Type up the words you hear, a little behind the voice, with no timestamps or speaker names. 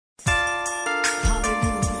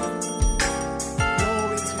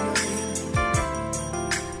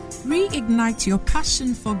reignite your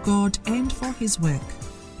passion for God and for His work.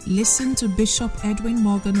 Listen to Bishop Edwin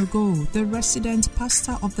Morgan Ogo, the resident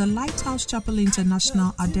pastor of the Lighthouse Chapel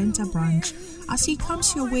International Adenta branch, as he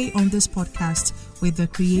comes your way on this podcast with the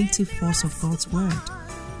creative force of God's Word.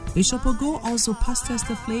 Bishop Ogo also pastors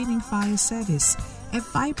the Flaming Fire Service, a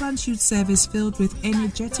vibrant youth service filled with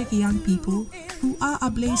energetic young people who are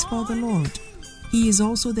ablaze for the Lord. He is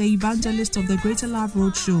also the evangelist of the Greater Love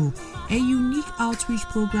Roadshow, a unique outreach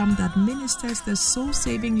program that ministers the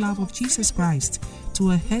soul-saving love of Jesus Christ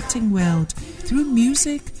to a hurting world through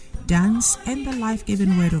music, dance, and the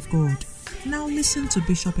life-giving Word of God. Now listen to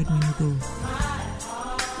Bishop Edwin Ogo.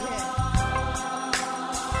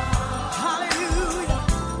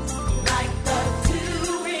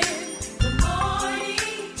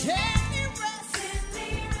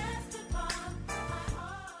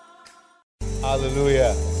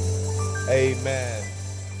 Hallelujah. Amen.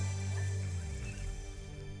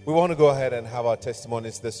 We want to go ahead and have our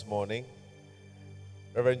testimonies this morning.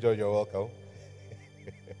 Reverend George, you're welcome.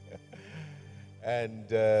 And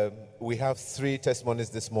we have 3 testimonies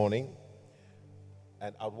this morning.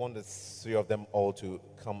 And I want the 3 of them all to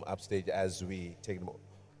come upstage as we take them.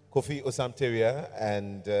 Kofi Osamteria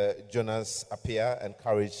and Jonas Apia and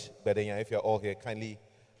Courage Bedenya, if you're all here, kindly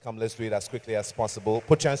come, let's read as quickly as possible.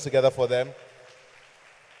 Put your hands together for them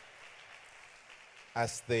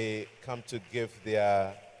as they come to give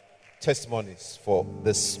their testimonies for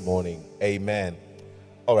this morning. Amen.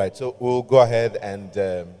 All right, so we'll go ahead and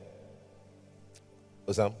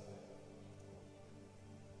Osam.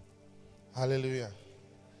 Hallelujah.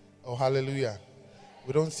 Oh, hallelujah.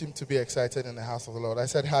 We don't seem to be excited in the house of the Lord. I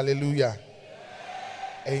said hallelujah.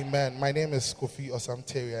 Amen. My name is Kofi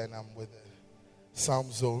Osamteria and I'm with the Psalm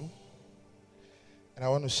Zone. And I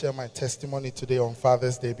want to share my testimony today on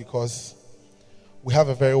Father's Day because we have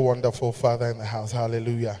a very wonderful father in the house.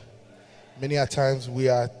 Hallelujah. Many a times we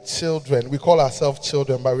are children. We call ourselves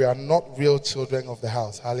children, but we are not real children of the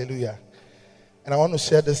house. Hallelujah. And I want to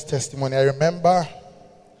share this testimony. I remember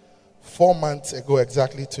 4 months ago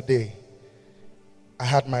exactly today, I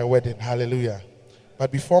had my wedding. Hallelujah.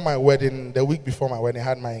 But before my wedding, the week before my wedding, I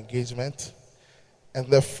had my engagement. And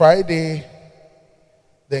the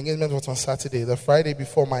engagement was on Saturday. The Friday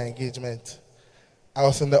before my engagement, I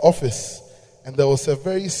was in the office. And there was a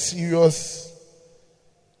very serious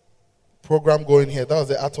program going here. That was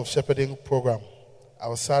the Art of Shepherding program. I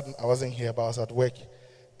was sad I wasn't here, but I was at work.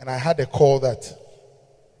 And I had a call that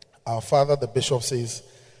our father, the bishop, says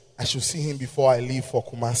I should see him before I leave for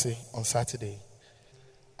Kumasi on Saturday.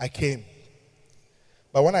 I came.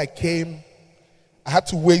 But when I came, I had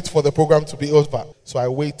to wait for the program to be over. So I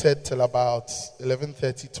waited till about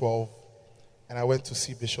 11:30, 12, and I went to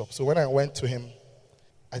see Bishop. So when I went to him,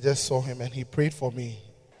 I just saw him and he prayed for me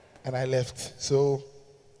and I left. So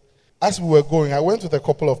as we were going, I went with a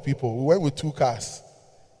couple of people. We went with 2 cars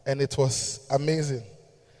and it was amazing.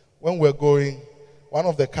 When we were going, one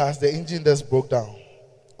of the cars, the engine just broke down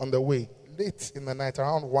on the way, late in the night,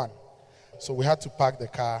 around 1. So we had to park the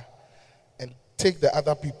car and take the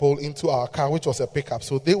other people into our car, which was a pickup.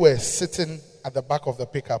 So they were sitting at the back of the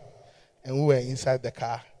pickup and we were inside the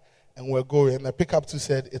car and we were going. And the pickup too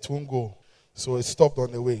said it won't go. So it stopped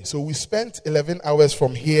on the way. So we spent 11 hours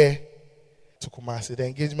from here to Kumasi. The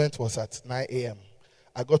engagement was at 9 a.m.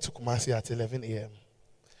 I got to Kumasi at 11 a.m.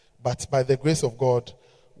 But by the grace of God,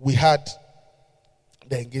 we had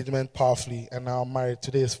the engagement powerfully. And now I'm married.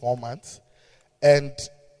 Today is 4 months. And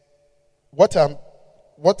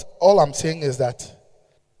all I'm saying is that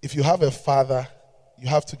if you have a father, you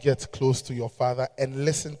have to get close to your father and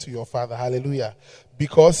listen to your father. Hallelujah.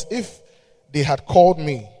 Because if they had called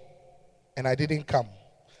me and I didn't come,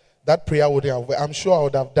 that prayer wouldn't have, I'm sure I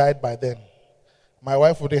would have died by then. My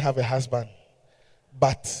wife wouldn't have a husband.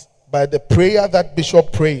 But by the prayer that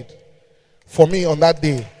Bishop prayed for me on that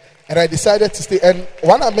day, and I decided to stay. And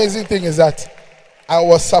one amazing thing is that I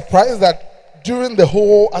was surprised that during the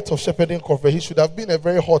whole Art of Shepherding conference, he should have been a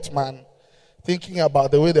very hot man, thinking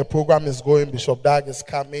about the way the program is going. Bishop Dag is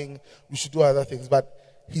coming. We should do other things. But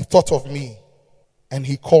he thought of me and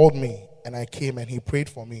he called me and I came and he prayed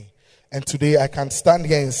for me. And today I can stand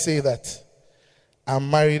here and say that I'm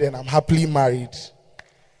married and I'm happily married.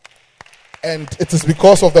 And it is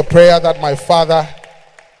because of the prayer that my father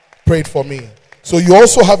prayed for me. So you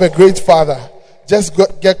also have a great father. Just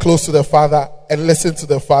get close to the father and listen to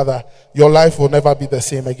the father. Your life will never be the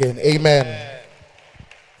same again. Amen.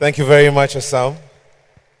 Thank you very much, Osam.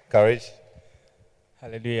 Courage.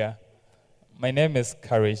 Hallelujah. My name is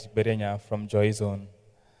Courage Bedenya from Joy Zone.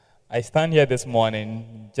 I stand here this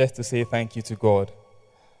morning just to say thank you to God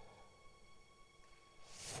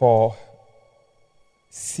for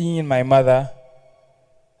seeing my mother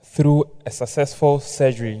through a successful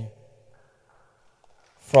surgery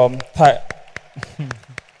from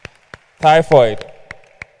typhoid.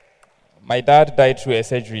 My dad died through a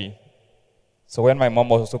surgery. So when my mom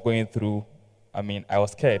was also going through, I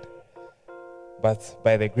was scared. But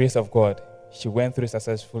by the grace of God, she went through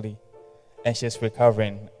successfully and she's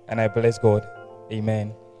recovering. And I bless God.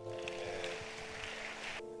 Amen.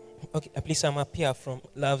 Okay, please, I'm up here from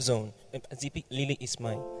Love Zone. ZP Lily is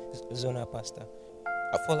my zonal pastor.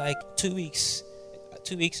 For like 2 weeks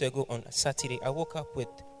ago on Saturday, I woke up with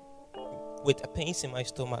pains in my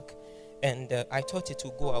stomach, and I thought it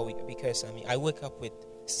would go away because I wake up with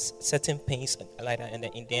certain pains like that, and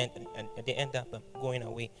then in the end, and they end up going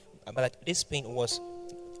away. But like this pain was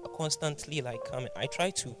constantly like coming. I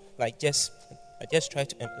try to just try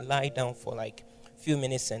to lie down for like a few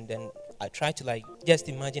minutes, and then I try to like just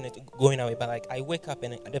imagine it going away. But like I wake up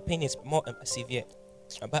and the pain is more severe.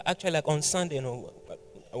 But actually, like on Sunday, it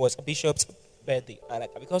was Bishop's birthday.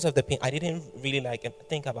 Because of the pain, I didn't really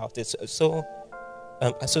think about it. So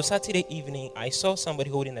Saturday evening, I saw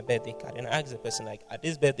somebody holding a birthday card, and I asked the person, like, at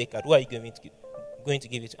this birthday card, who are you going to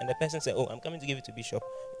give it to? And the person said, oh, I'm coming to give it to Bishop.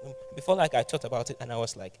 Before, I thought about it, and I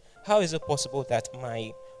was like, how is it possible that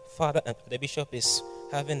my father and the Bishop is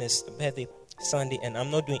having his birthday Sunday, and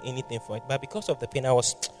I'm not doing anything for it? But because of the pain, I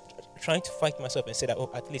was trying to fight myself and say that,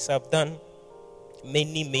 at least I've done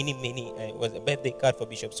many was a birthday card for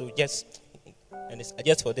Bishop. So just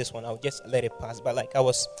for this one, I'll just let it pass. But I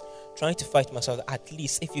was trying to fight myself. At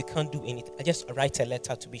least if you can't do anything, I just write a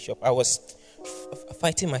letter to Bishop. I was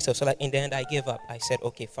fighting myself. So in the end, I gave up. I said,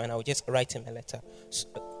 okay, fine, I'll just write him a letter.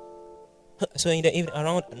 So in the evening,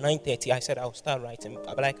 around 9:30, I said I'll start writing.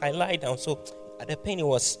 But I lied down. So the pain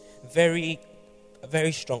was very,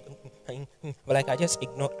 very strong. But I just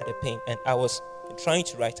ignored the pain, and I was trying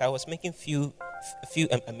to write. I was making few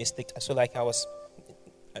mistakes. So I was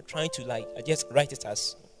trying to just write it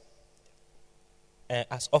as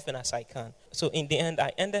often as I can. So in the end,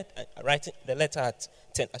 I ended writing the letter at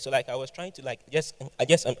 10. So I was trying to just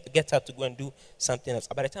get up to go and do something else.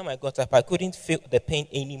 By the time I got up, I couldn't feel the pain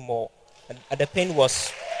anymore. And the pain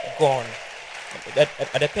was gone.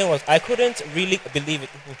 The pain was, I couldn't really believe it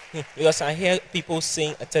because I hear people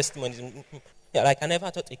saying testimonies. I never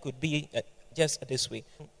thought it could be just this way.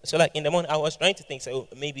 So in the morning, I was trying to think,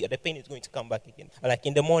 maybe the pain is going to come back again.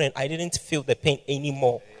 In the morning, I didn't feel the pain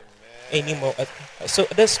anymore. So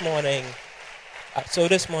this morning,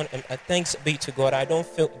 thanks be to God, I don't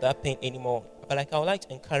feel that pain anymore. But I would like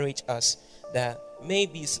to encourage us that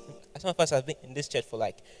maybe some of us have been in this church for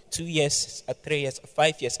 2 years, 3 years,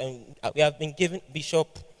 5 years, and we have been giving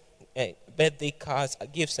Bishop birthday cards,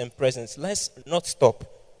 gifts, and presents. Let's not stop.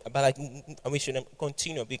 But we should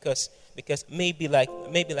continue because maybe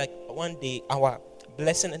one day our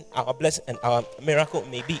blessing and our miracle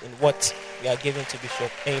may be in what we are giving to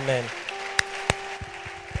Bishop. Amen.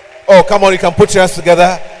 Oh, come on, you can put your hands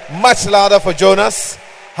together. Much louder for Jonas.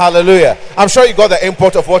 Hallelujah. I'm sure you got the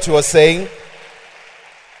import of what he was saying.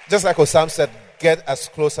 Just like Osam said, get as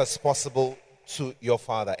close as possible to your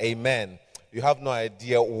Father. Amen. You have no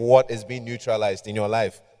idea what is being neutralized in your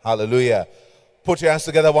life. Hallelujah. Put your hands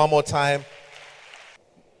together one more time.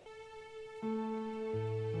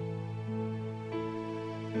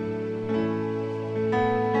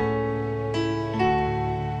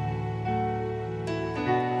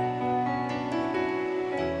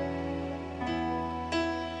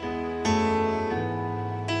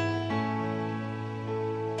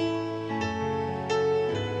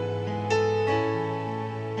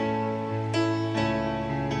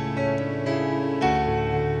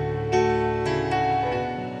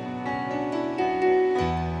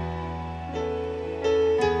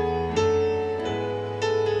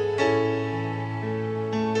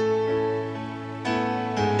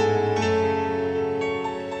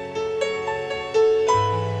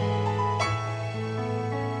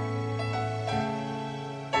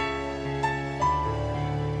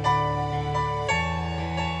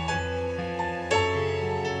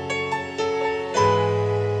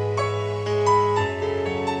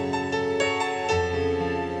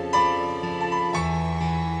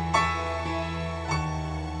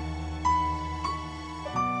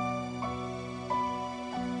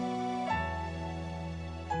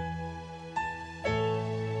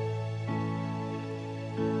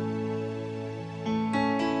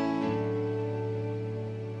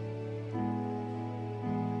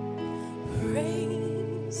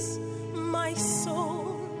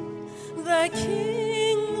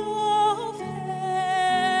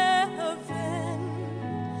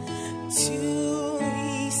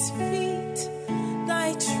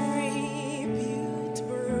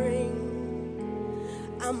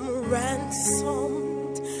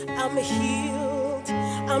 I'm healed,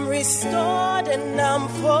 I'm restored, and I'm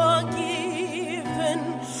forgiven.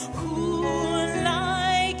 Who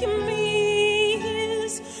like me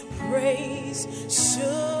His praise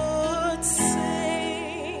should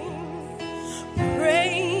sing?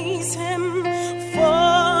 Praise Him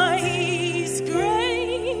for His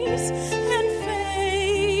grace and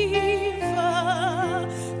favor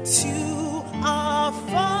to our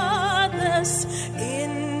fathers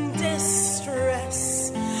in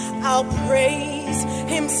distress. I'll praise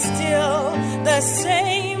Him still the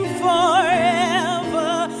same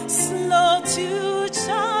forever, slow to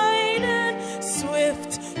chide and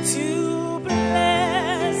swift to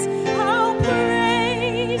bless. I'll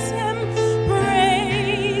praise Him,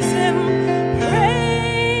 praise Him,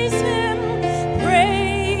 praise Him,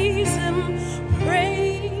 praise Him,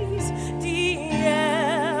 praise the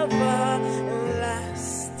everlasting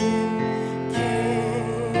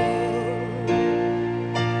King.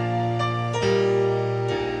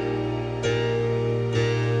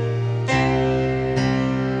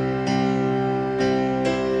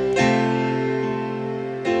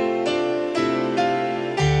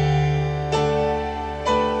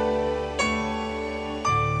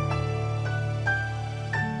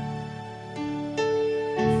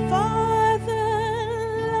 Father,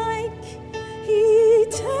 like He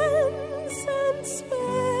tends and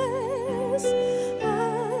spares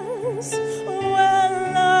us,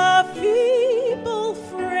 well, a feeble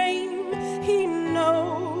frame He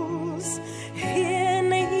knows.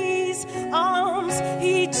 In His arms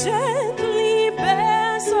He gently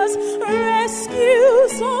bears us,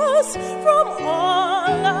 rescues us from all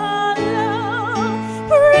alarm.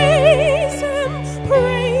 Praise Him,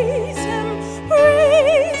 praise Him,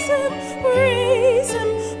 praise Him, praise Him,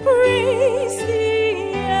 praise the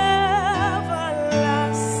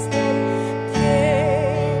everlasting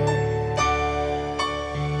King.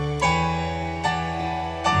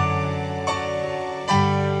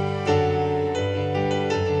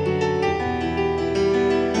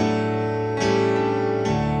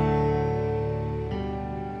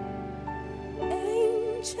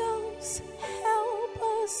 Angels help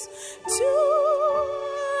us to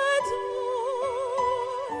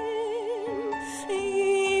adore Him.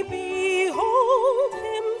 Ye behold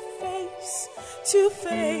Him face to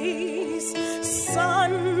face.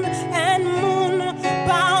 Sun and moon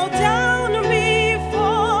bow down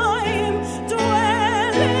before Him.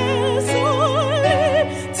 Dwellers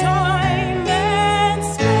only time and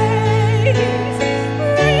space.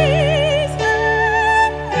 Praise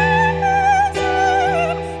Him, praise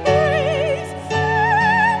Him,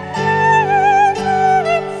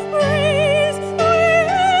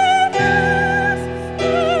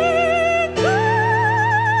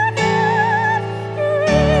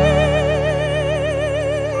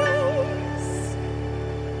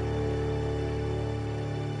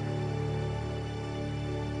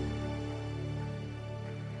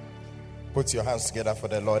 Put your hands together for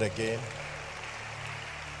the Lord again.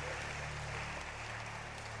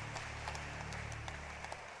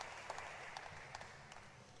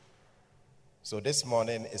 So this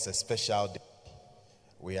morning is a special day.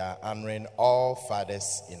 We are honoring all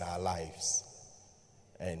fathers in our lives.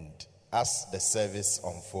 And as the service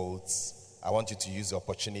unfolds, I want you to use the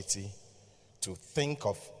opportunity to think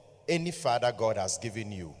of any father God has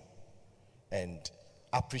given you and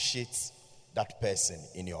appreciate that person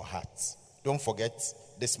in your heart. Don't forget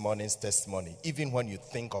this morning's testimony. Even when you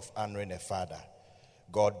think of honoring a father,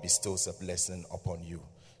 God bestows a blessing upon you.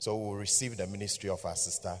 So we'll receive the ministry of our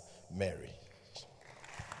sister Mary.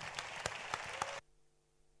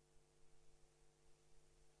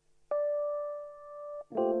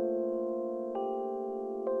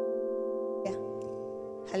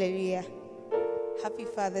 Hallelujah. Happy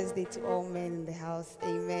Father's Day to all men in the house.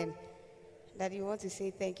 Amen. Daddy, we want to say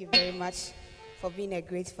thank you very much for being a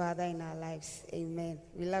great father in our lives. Amen.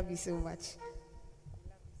 We love you so much.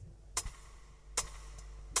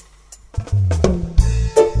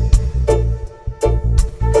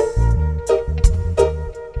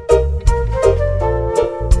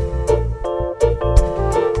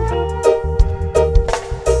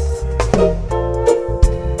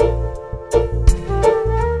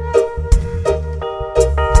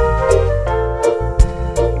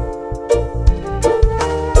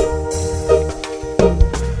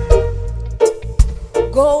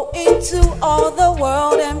 Go into all the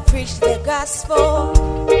world and preach the gospel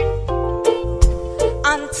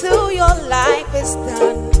until your life is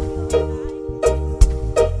done.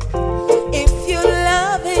 If you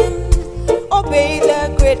love Him, obey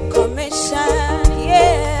the Great Commission.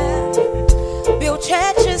 Yeah, build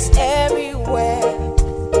churches everywhere.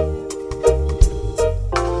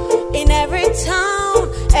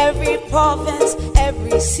 province,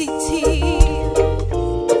 every city.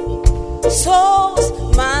 Souls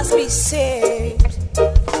must be saved.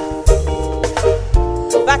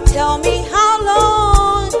 But tell me, how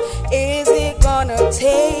long is it gonna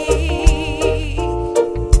take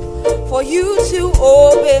for you to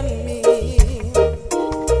obey me?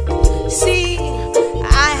 See,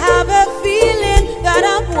 I have a feeling that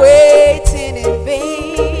I'm waiting in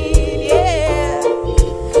vain, yeah,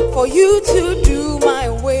 for you to do my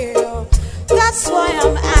will. That's why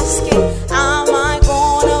I'm asking, am I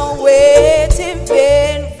gonna wait in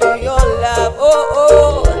vain for your love? Oh,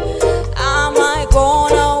 oh, am I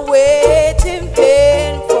gonna wait in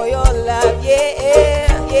vain for your love? Yeah,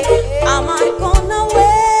 yeah. Am I gonna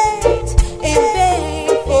wait in vain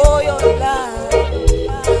for your love?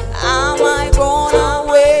 Am I gonna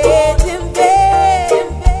wait in vain?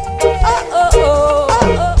 Oh, oh, oh,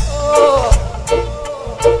 oh, oh.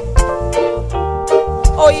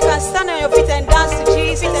 Oh, you can stand on your feet and dance to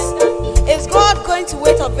Jesus. Is God going to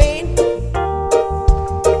wait in vain?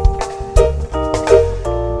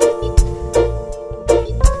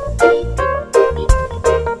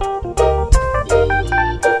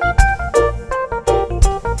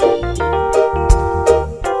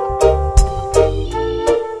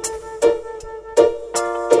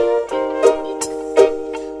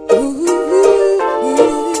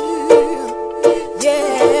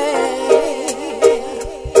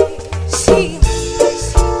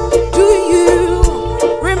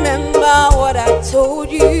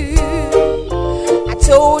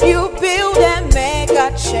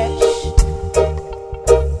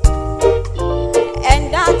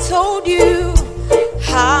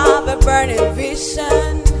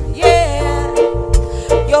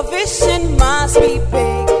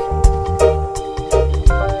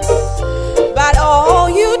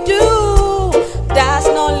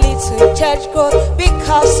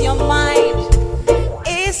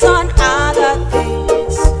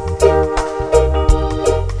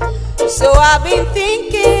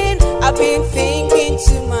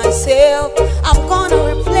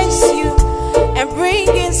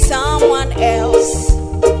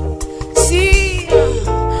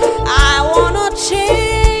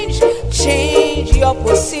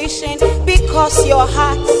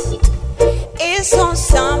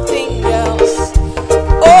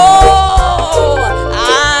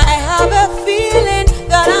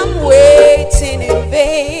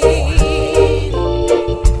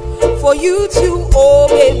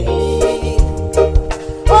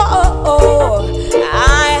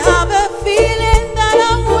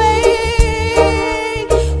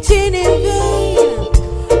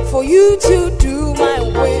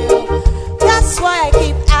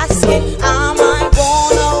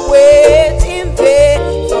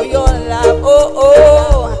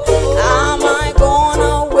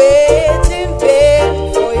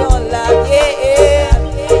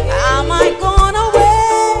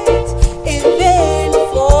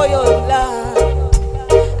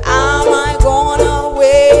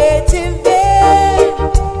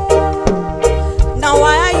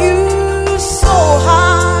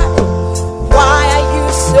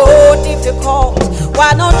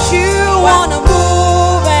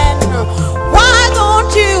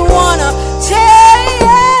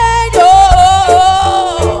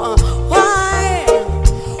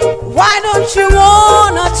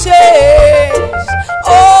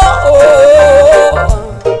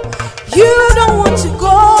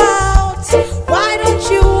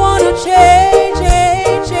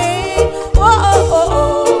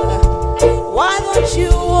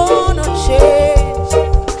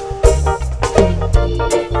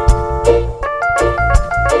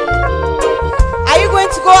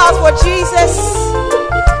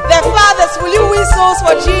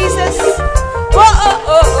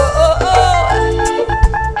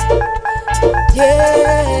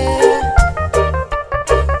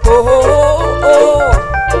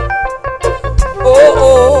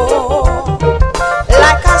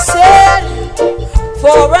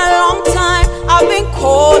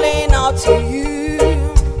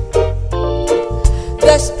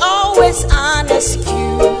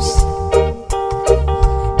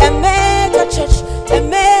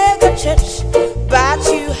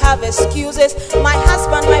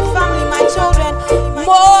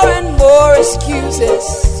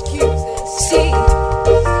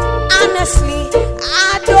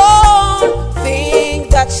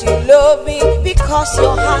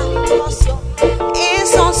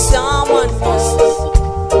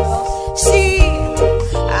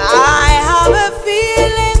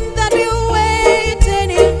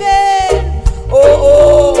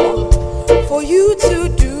 For you to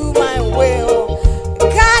do my will,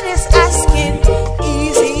 God is asking.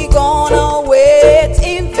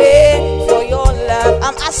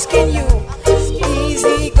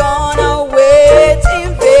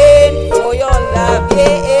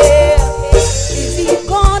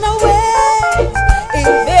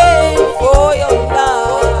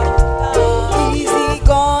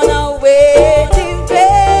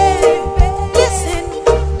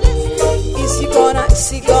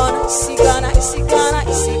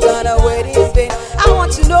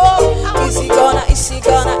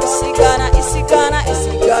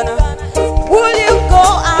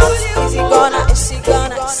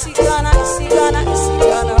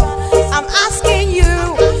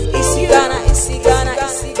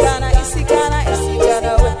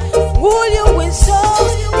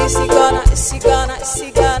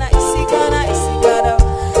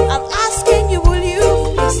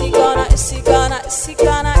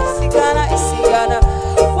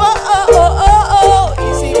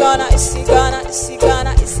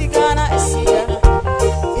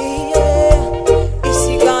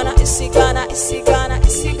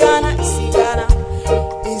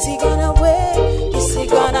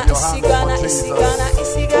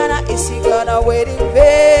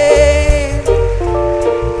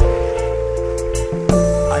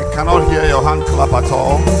 cannot hear your hand clap at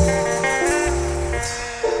all.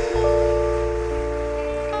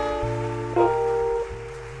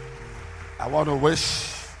 I want to wish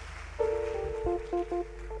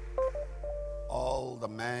all the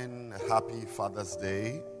men a happy Father's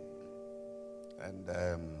Day. And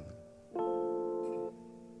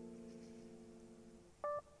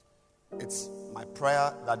it's my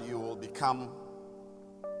prayer that you will become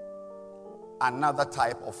another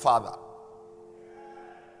type of father.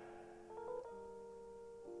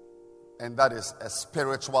 And that is a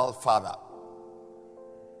spiritual father.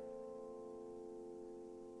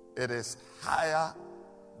 It is higher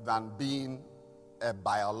than being a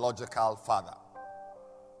biological father.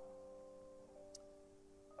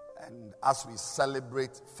 And as we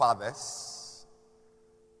celebrate fathers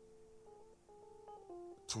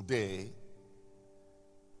today,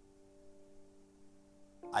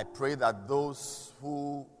 I pray that those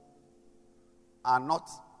who are not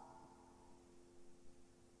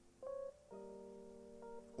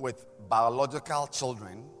with biological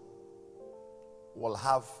children will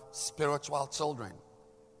have spiritual children.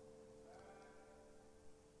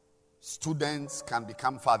 Students can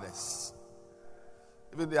become fathers.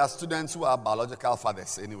 Even there are students who are biological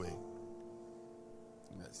fathers anyway.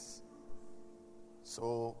 Yes.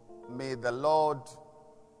 So may the Lord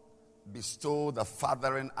bestow the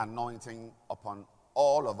fathering anointing upon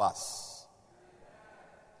all of us.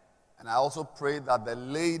 And I also pray that the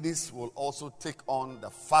ladies will also take on the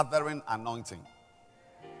fathering anointing.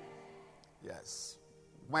 Yes.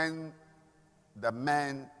 When the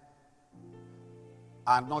men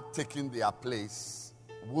are not taking their place,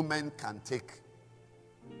 women can take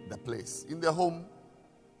the place. In the home,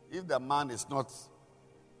 if the man is not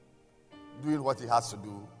doing what he has to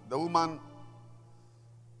do, the woman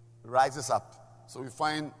rises up. So we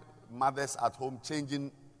find mothers at home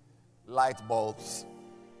changing light bulbs,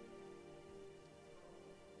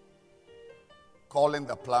 calling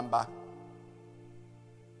the plumber,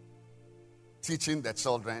 teaching the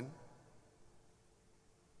children,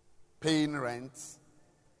 paying rent,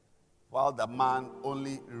 while the man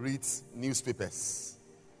only reads newspapers.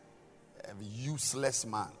 A useless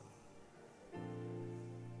man.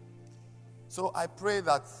 So I pray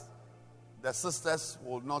that the sisters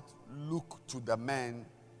will not look to the men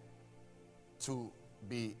to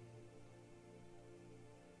be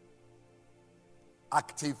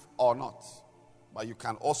active or not, but you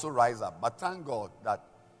can also rise up. But thank God that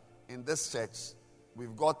in this church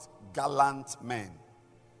we've got gallant men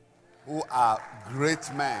who are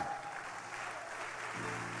great men,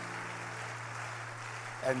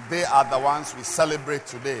 and they are the ones we celebrate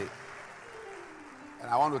today. And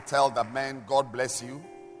I want to tell the men, God bless you.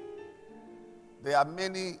 There are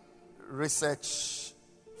many research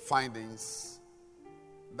findings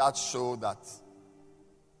that show that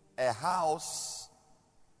a house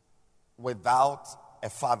without a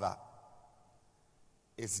father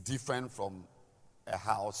is different from a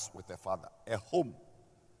house with a father. A home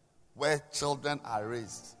where children are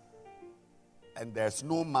raised and there's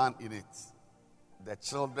no man in it, the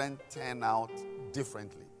children turn out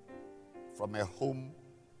differently from a home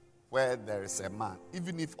where there is a man.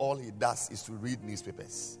 Even if all he does is to read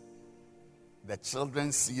newspapers, the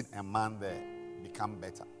children see a man there become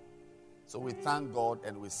better. So we thank God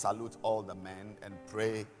and we salute all the men and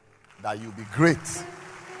pray that you be great.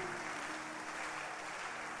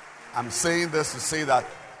 I'm saying this to say that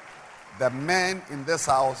the men in this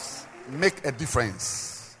house make a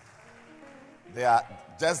difference.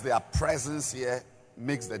 Just their presence here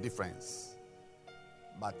makes the difference.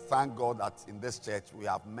 But thank God that in this church we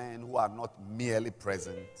have men who are not merely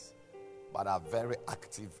present, but are very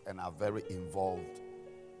active and are very involved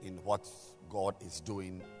in what God is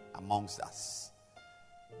doing amongst us.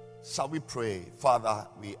 Shall we pray? Father,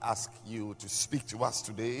 we ask you to speak to us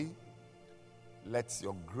today. Let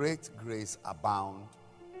your great grace abound.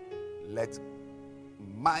 Let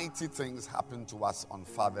mighty things happen to us on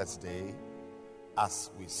Father's Day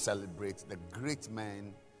as we celebrate the great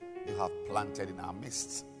men you have planted in our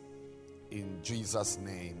midst. In Jesus'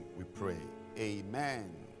 name we pray.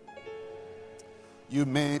 Amen. You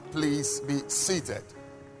may please be seated.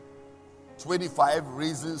 25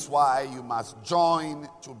 reasons why you must join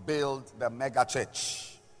to build the mega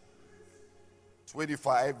church.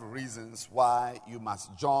 25 reasons why you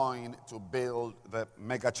must join to build the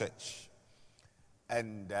mega church.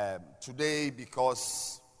 And today,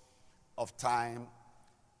 because of time,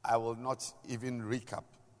 I will not even recap.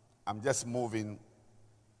 I'm just moving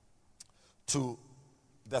to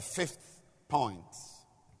the fifth point.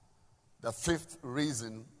 The fifth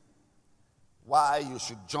reason why you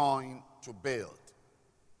should join to build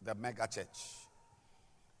the mega church.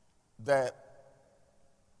 the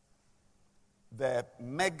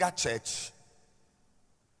mega church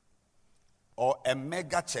or a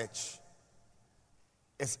mega church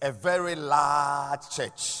is a very large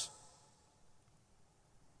church.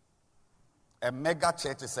 A mega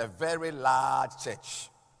church is a very large church.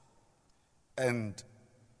 And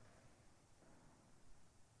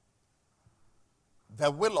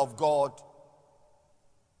the will of God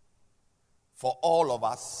for all of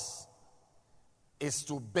us is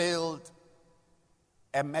to build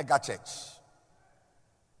a mega church.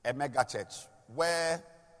 A mega church where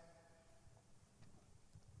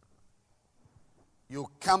you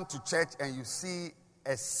come to church and you see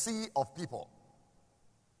a sea of people.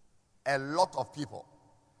 A lot of people.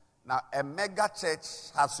 Now, a mega church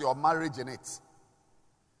has your marriage in it.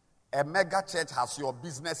 A mega church has your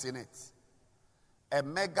business in it. A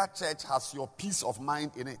mega church has your peace of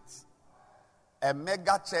mind in it. A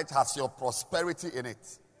mega church has your prosperity in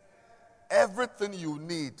it. Everything you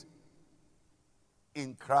need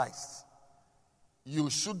in Christ, you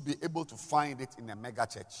should be able to find it in a mega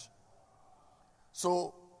church.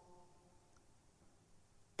 So,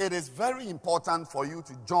 it is very important for you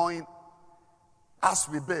to join as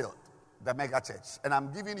we build the mega church. And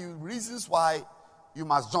I'm giving you reasons why you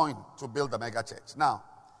must join to build the mega church. Now,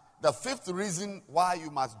 the fifth reason why you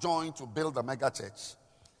must join to build the mega church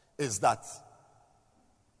is that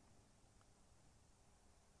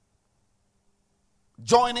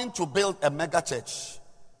joining to build a mega church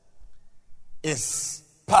is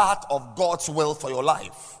part of God's will for your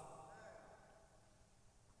life.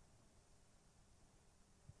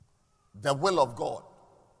 The will of God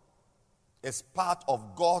is part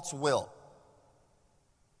of God's will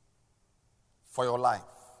for your life.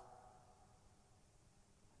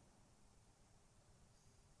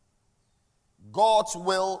 God's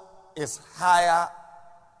will is higher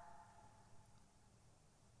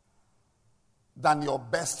than your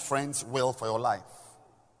best friend's will for your life.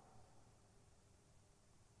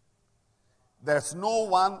 There's no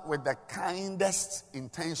one with the kindest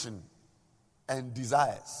intention and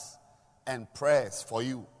desires and prayers for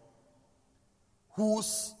you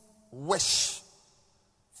whose wish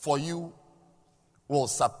for you will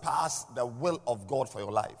surpass the will of God for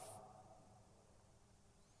your life.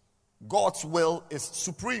 God's will is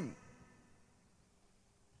supreme.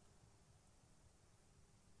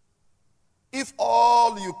 If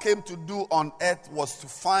all you came to do on earth was to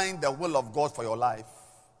find the will of God for your life,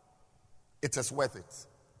 it is worth it.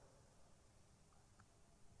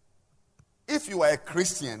 If you are a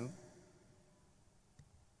Christian,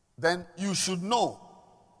 then you should know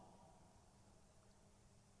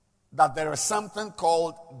that there is something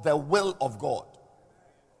called the will of God.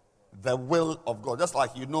 The will of God. Just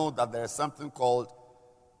like you know that there is something called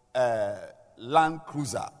Land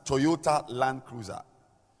Cruiser, Toyota Land Cruiser,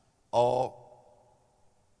 or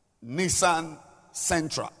Nissan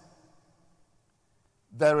Sentra.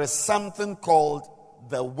 There is something called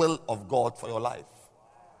the will of God for your life.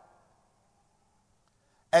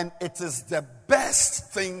 And it is the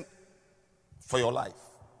best thing for your life.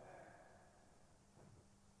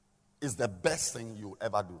 It's the best thing you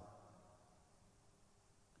ever do.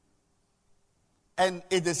 And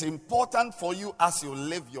it is important for you as you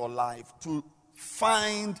live your life to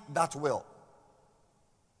find that will.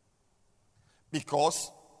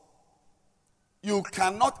 Because you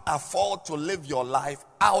cannot afford to live your life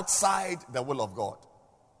outside the will of God.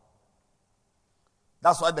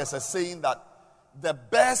 That's why there's a saying that the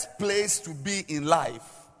best place to be in life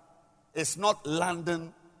is not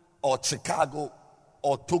London or Chicago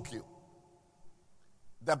or Tokyo.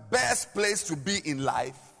 The best place to be in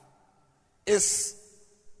life is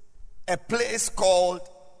a place called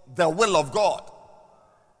the will of God.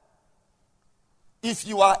 If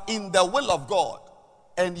you are in the will of God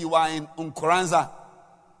and you are in Nkoranza,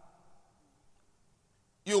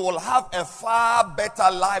 you will have a far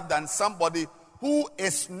better life than somebody who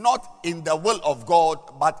is not in the will of God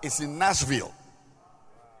but is in Nashville.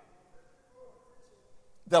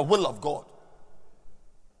 The will of God.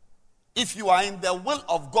 If you are in the will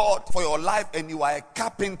of God for your life and you are a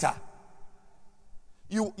carpenter,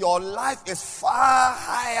 your life is far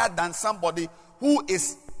higher than somebody who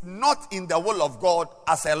is not in the will of God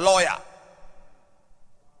as a lawyer.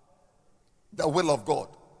 The will of God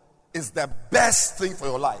is the best thing for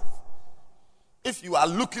your life. If you are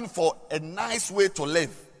looking for a nice way to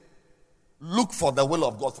live, look for the will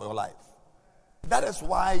of God for your life. That is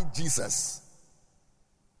why Jesus,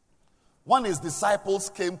 when his disciples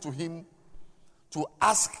came to him to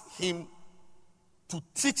ask him to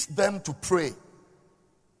teach them to pray,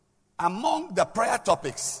 among the prayer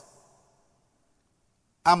topics,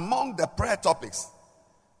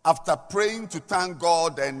 after praying to thank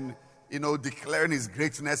God and, declaring his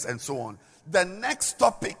greatness and so on, the next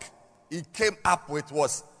topic he came up with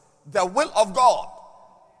was the will of God.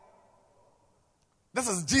 This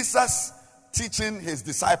is Jesus teaching his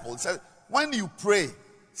disciples. He said, when you pray,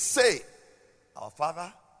 say, Our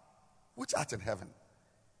Father, which art in heaven,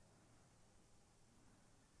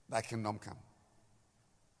 thy kingdom come.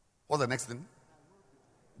 What's the next thing?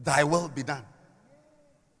 Thy will be done.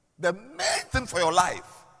 The main thing for your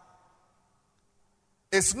life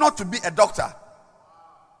is not to be a doctor.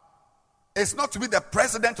 It's not to be the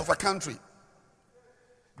president of a country.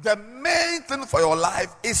 The main thing for your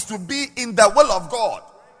life is to be in the will of God.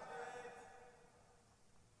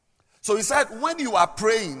 So he said, when you are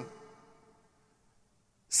praying,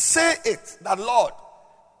 say it that, Lord,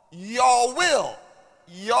 your will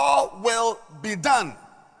be done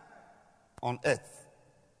on earth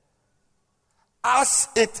as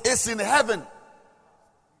it is in heaven.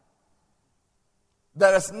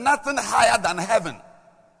 There is nothing higher than heaven.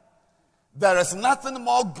 There is nothing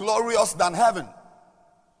more glorious than heaven.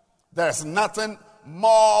 There is nothing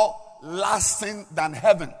more lasting than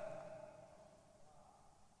heaven.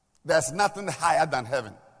 There's nothing higher than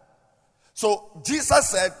heaven. So Jesus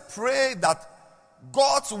said, pray that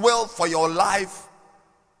God's will for your life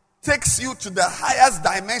takes you to the highest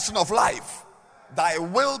dimension of life. Thy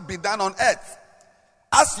will be done on earth.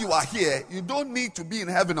 As you are here, you don't need to be in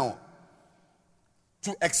heaven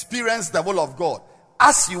to experience the will of God.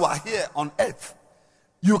 As you are here on earth,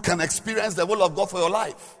 you can experience the will of God for your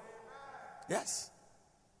life. Yes.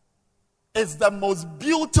 It's the most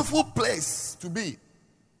beautiful place to be.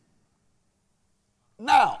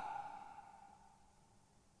 Now,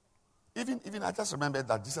 even I just remembered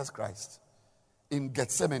that Jesus Christ in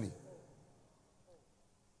Gethsemane,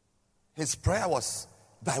 his prayer was,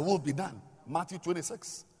 thy will be done. Matthew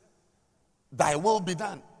 26. Thy will be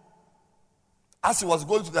done. As he was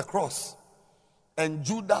going to the cross, and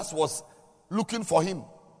Judas was looking for him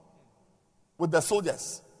with the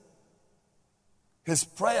soldiers, his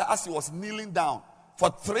prayer as he was kneeling down for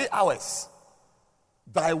 3 hours,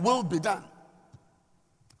 thy will be done.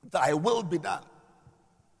 Thy will be done.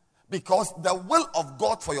 Because the will of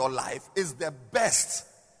God for your life is the best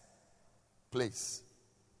place.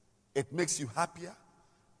 It makes you happier.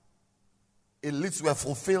 It leads to a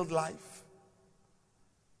fulfilled life.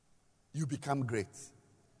 You become great.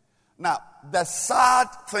 Now, the sad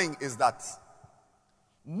thing is that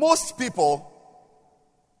most people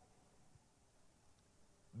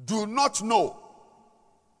do not know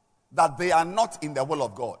that they are not in the will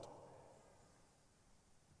of God.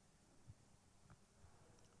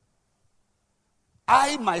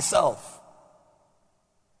 I myself,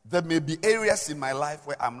 there may be areas in my life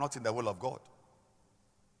where I'm not in the will of God.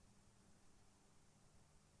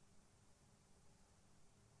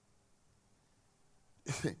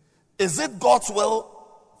 Is it God's will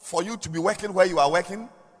for you to be working where you are working?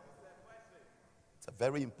 It's a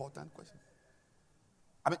very important question.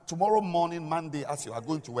 I mean, tomorrow morning, Monday, as you are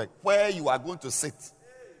going to work, where you are going to sit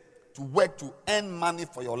to work to earn money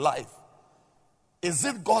for your life, is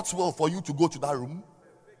it God's will for you to go to that room?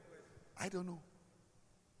 I don't know.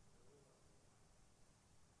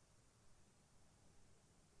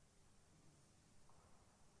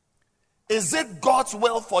 Is it God's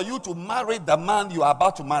will for you to marry the man you are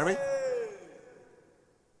about to marry?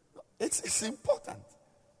 It's important.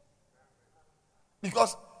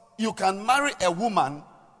 Because you can marry a woman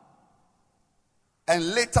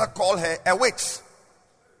and later call her a witch,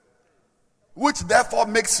 which therefore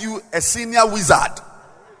makes you a senior wizard.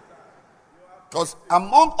 Because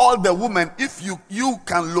among all the women, if you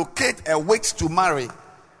can locate a witch to marry,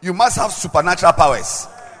 you must have supernatural powers.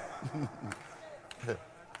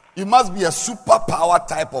 You must be a superpower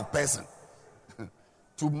type of person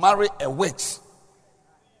to marry a witch.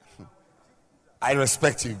 I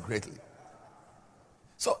respect you greatly.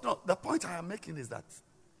 So, no, the point I am making is that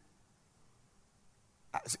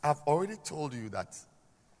I've already told you that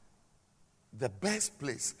the best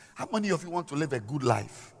place, how many of you want to live a good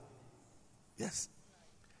life? Yes.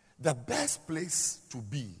 The best place to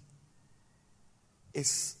be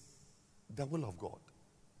is the will of God.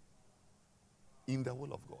 In the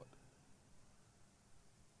will of God.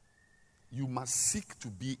 You must seek to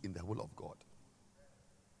be in the will of God.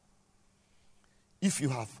 If you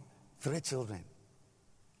have 3 children,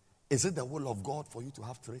 is it the will of God for you to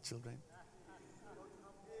have 3 children?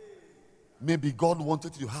 Maybe God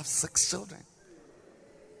wanted you to have 6 children.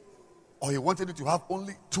 Or he wanted you to have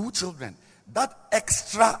only 2 children. That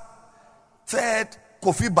extra 3rd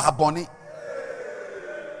Kofi Baboni.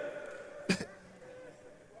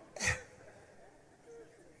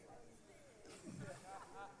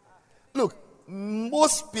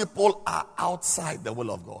 most people are outside the will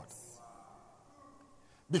of God.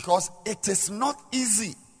 Because it is not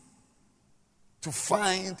easy to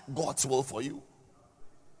find God's will for you.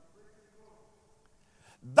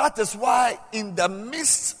 That is why in the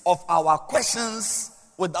midst of our questions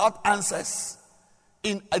without answers,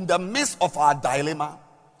 in the midst of our dilemma,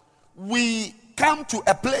 we come to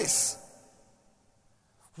a place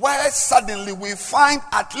where suddenly we find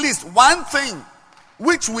at least one thing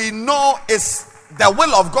which we know is the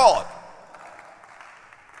will of God.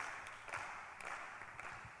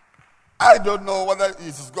 I don't know whether it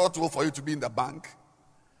is God's will for you to be in the bank,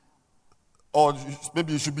 or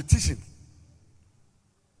maybe you should be teaching.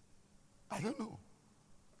 I don't know.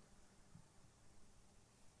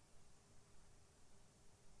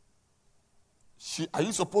 Are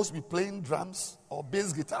you supposed to be playing drums or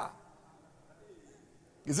bass guitar?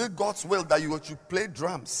 Is it God's will that you should play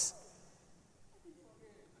drums?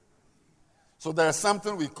 So there is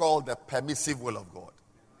something we call the permissive will of God.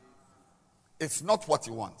 It's not what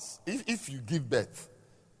he wants. If you give birth,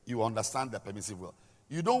 you understand the permissive will.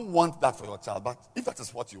 You don't want that for your child, but if that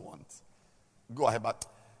is what you want, go ahead. But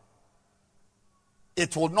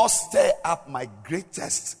it will not stir up my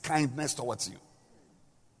greatest kindness towards you.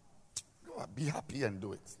 Go ahead, be happy and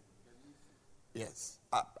do it. Yes,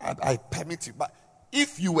 I permit you. But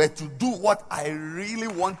if you were to do what I really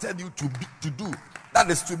wanted you to do,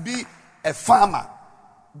 that is to be a farmer,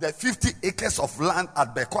 the 50 acres of land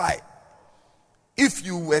at Bekwai, if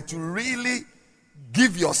you were to really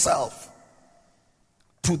give yourself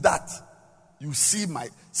to that, you see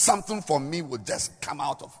something from me will just come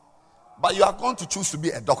out of. But you are going to choose to be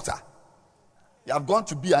a doctor. You are going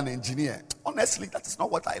to be an engineer. Honestly, that is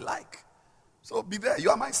not what I like. So be there.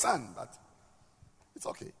 You are my son, but it's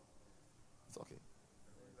okay. It's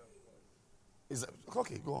okay.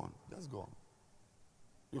 Okay, go on. Just go on.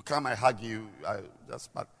 You come, I hug you.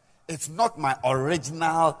 But it's not my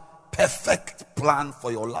original perfect plan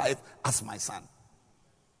for your life as my son.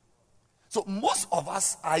 So most of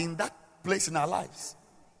us are in that place in our lives.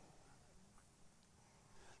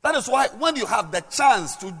 That is why when you have the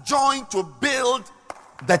chance to join to build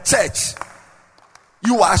the church,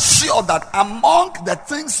 you are sure that among the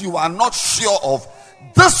things you are not sure of,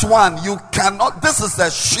 this one you cannot, this is a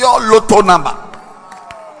sure lotto number.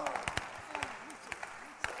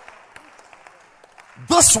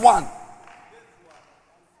 This one,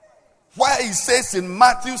 where he says in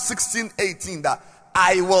Matthew 16:18 that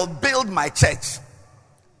I will build my church.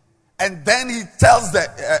 And then he tells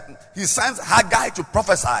he sends Haggai to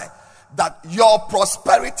prophesy that your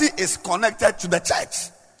prosperity is connected to the church.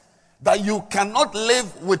 That you cannot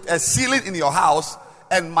live with a ceiling in your house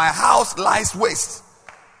and my house lies waste.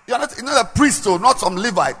 You're not a priest or not some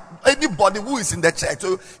Levite. Anybody who is in the church,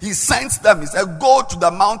 so he sends them. He said, go to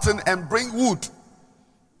the mountain and bring wood.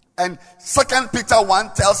 And 2 Peter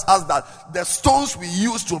 1 tells us that the stones we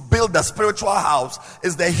use to build the spiritual house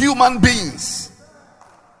is the human beings.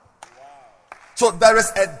 So there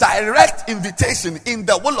is a direct invitation in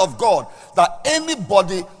the will of God that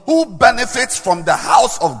anybody who benefits from the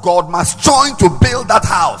house of God must join to build that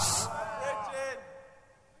house.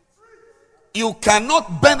 You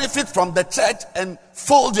cannot benefit from the church and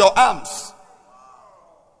fold your arms.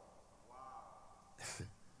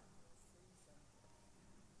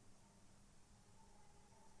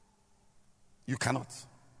 You cannot.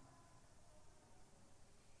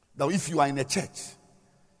 Now, if you are in a church,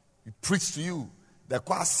 you preach to you, the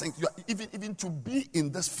choir sings, you are, even to be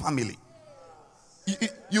in this family,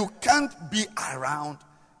 you can't be around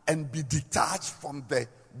and be detached from the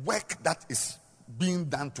work that is being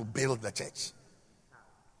done to build the church.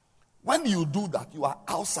 When you do that, you are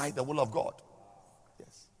outside the will of God.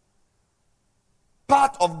 Yes.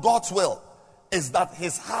 Part of God's will is that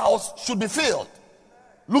his house should be filled.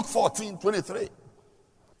 Luke 14:23.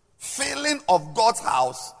 Filling of God's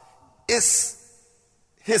house is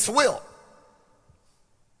his will.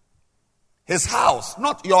 His house,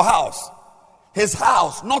 not your house. His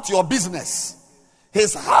house, not your business.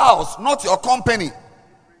 His house, not your company.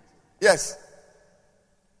 Yes.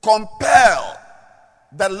 Compel.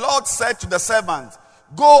 The Lord said to the servant,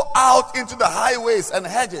 go out into the highways and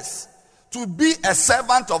hedges. To be a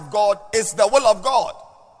servant of God is the will of God.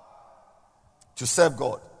 To serve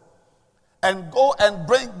God. And go and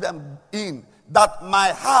bring them in, that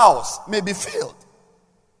my house may be filled.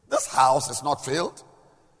 This house is not filled.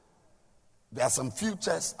 There are some few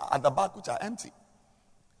chairs at the back which are empty.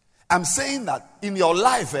 I'm saying that in your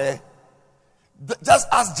life, just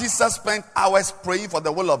as Jesus spent hours praying for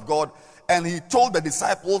the will of God, and he told the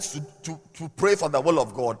disciples to pray for the will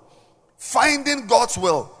of God, finding God's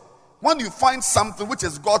will. When you find something which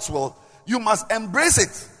is God's will, you must embrace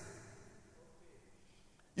it.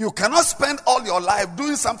 You cannot spend all your life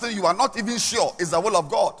doing something you are not even sure is the will of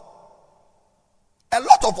God. A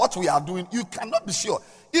lot of what we are doing, you cannot be sure.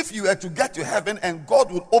 If you were to get to heaven and God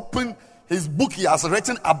will open his book he has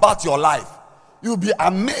written about your life, you'll be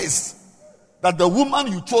amazed that the woman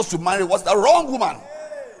you chose to marry was the wrong woman.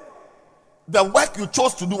 The work you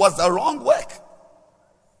chose to do was the wrong work.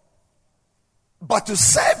 But to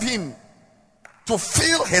serve him, to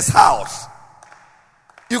fill his house,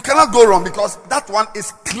 you cannot go wrong, because that one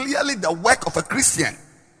is clearly the work of a Christian.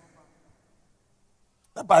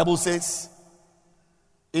 The Bible says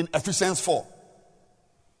in Ephesians 4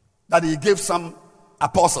 that he gave some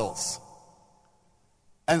apostles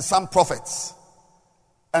and some prophets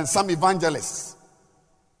and some evangelists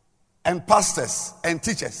and pastors and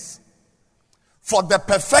teachers for the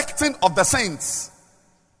perfecting of the saints.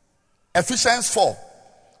 Ephesians 4.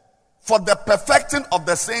 For the perfecting of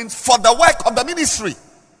the saints, for the work of the ministry.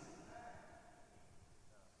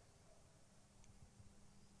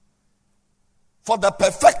 For the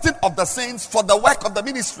perfecting of the saints, for the work of the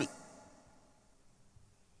ministry.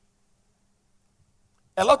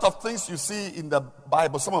 A lot of things you see in the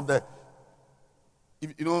Bible, some of the,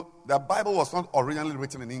 the Bible was not originally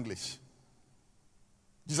written in English.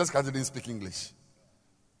 Jesus Christ didn't speak English.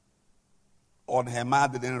 Or Nehemiah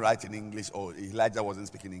didn't write in English, or Elijah wasn't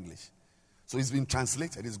speaking English. So it's been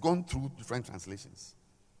translated. It's gone through different translations.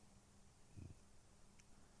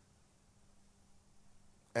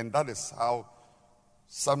 And that is how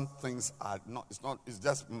some things are not, it's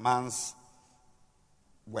just man's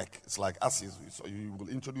work. It's like us, so you will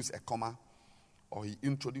introduce a comma, or he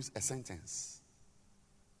introduce a sentence.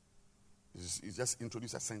 You just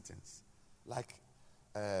introduce a sentence. Like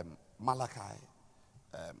Malachi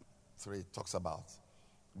 3 talks about,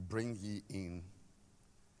 bring ye in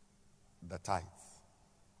the tithe.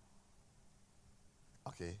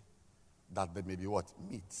 Okay. That there may be what?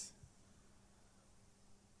 Meat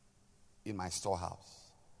in my storehouse.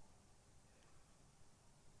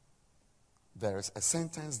 There is a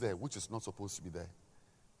sentence there which is not supposed to be there.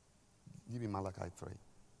 Give me Malachi 3.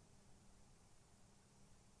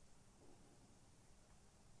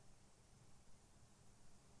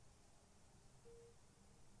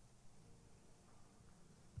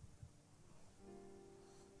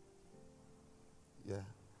 Yeah.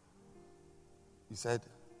 You said,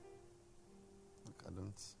 look, I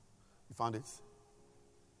don't. You found it?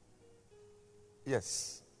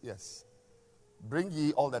 Yes. Bring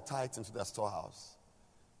ye all the tithes into the storehouse,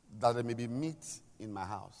 that there may be meat in my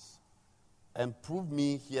house. And prove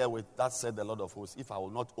me herewith, that said the Lord of hosts, if I will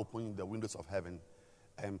not open the windows of heaven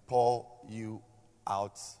and pour you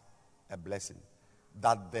out a blessing,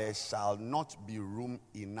 that there shall not be room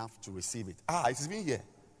enough to receive it. It's even here.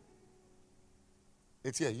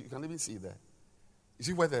 It's here. You can even see it there. You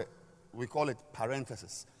see where we call it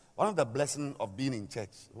parenthesis. One of the blessings of being in church,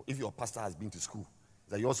 if your pastor has been to school,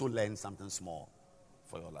 that you also learn something small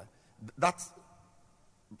for your life. That's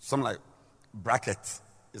something like bracket.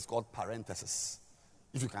 It's called parenthesis.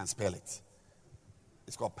 If you can spell it,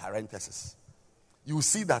 it's called parenthesis. You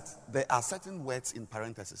see that there are certain words in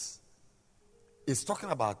parenthesis. It's talking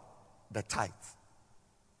about the tithe.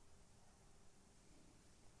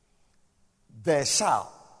 There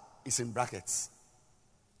shall is in brackets.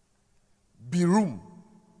 Be room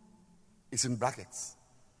is in brackets.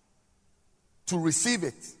 To receive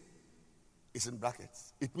it is in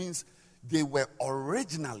brackets. It means they were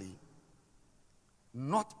originally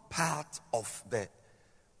not part of the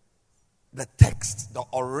text, the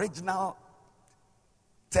original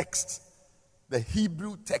text, the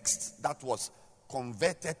Hebrew text that was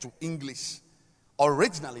converted to English.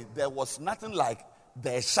 Originally, there was nothing like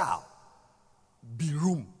there shall be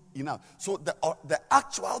room enough. So the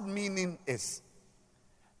actual meaning is,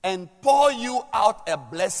 and pour you out a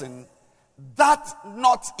blessing, that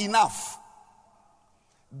not enough.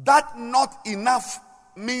 That not enough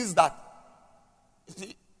means that,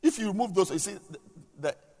 if you remove those, you see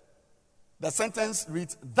the sentence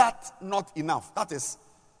reads, that not enough. That is,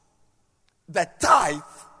 the tithe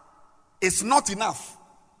is not enough.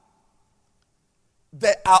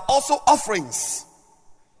 There are also offerings.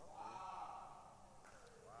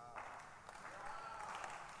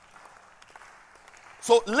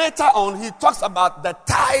 So later on, he talks about the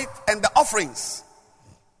tithe and the offerings.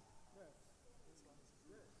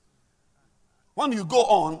 When you go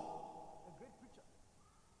on,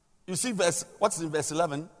 you see what's in verse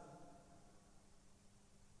 11?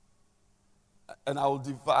 And I will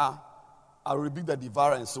devour, I'll rebuke the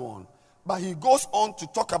devourer and so on. But he goes on to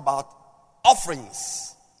talk about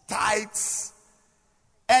offerings, tithes,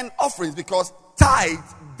 and offerings, because tithe,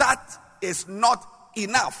 that is not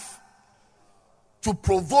enough to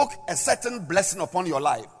provoke a certain blessing upon your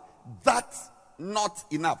life. That's not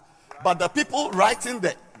enough. But the people writing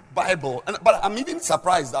the Bible, but I'm even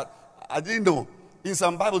surprised that I didn't know. In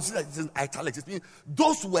some Bibles, it's in italics. It means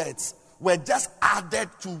those words were just added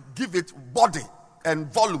to give it body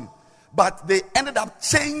and volume. But they ended up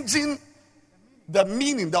changing the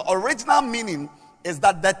meaning. The original meaning is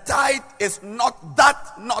that the tithe is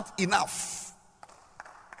not enough.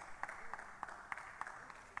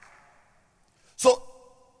 So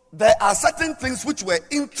there are certain things which were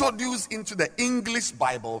introduced into the English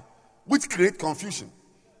Bible which create confusion.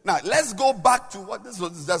 Now let's go back to what this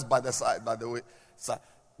was just by the side, by the way. So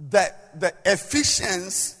the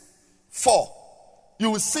Ephesians 4,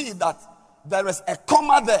 you will see that there is a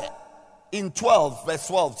comma there in 12, verse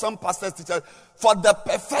 12. Some pastors teach us, for the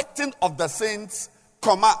perfecting of the saints,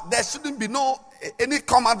 comma, there shouldn't be any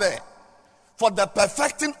comma there. For the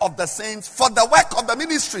perfecting of the saints, for the work of the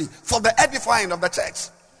ministry, for the edifying of the church.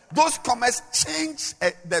 Those commas change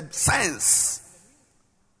the sense.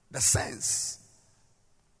 The sense.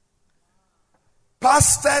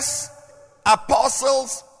 Pastors,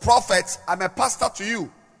 apostles, prophets, I'm a pastor to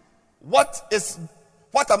you. What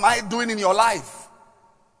am I doing in your life?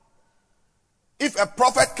 If a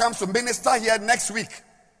prophet comes to minister here next week,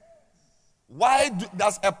 why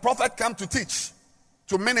does a prophet come to teach,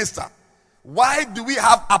 to minister? Why do we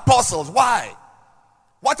have apostles? Why?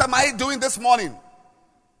 What am I doing this morning?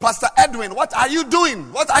 Pastor Edwin, what are you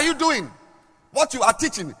doing? What are you doing? What you are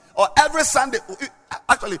teaching? Or every Sunday,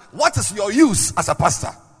 actually, what is your use as a pastor?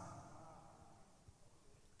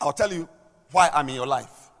 I'll tell you why I'm in your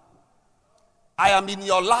life. I am in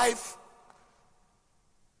your life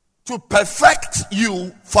to perfect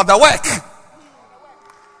you for the work.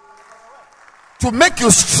 To make you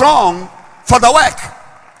strong for the work.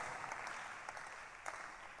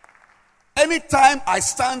 Anytime I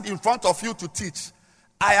stand in front of you to teach,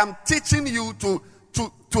 I am teaching you to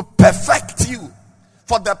perfect you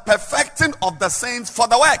for the perfecting of the saints for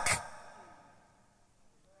the work.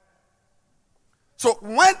 So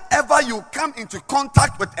whenever you come into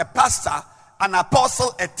contact with a pastor, an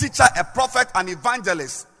apostle, a teacher, a prophet, an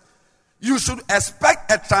evangelist, you should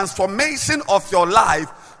expect a transformation of your life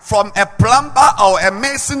from a plumber or a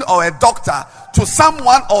mason or a doctor to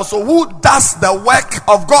someone also who does the work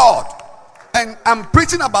of God. And I'm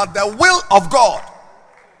preaching about the will of God.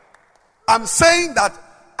 I'm saying that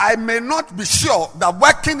I may not be sure that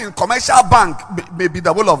working in commercial bank may be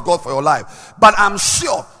the will of God for your life. But I'm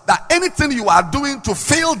sure that anything you are doing to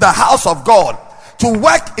fill the house of God, to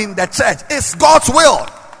work in the church, is God's will.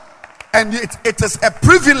 And it is a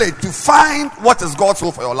privilege to find what is God's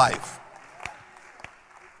will for your life.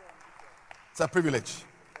 It's a privilege.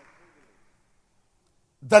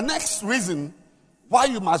 The next reason why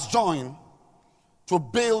you must join to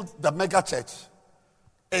build the mega church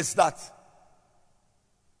is that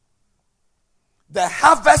the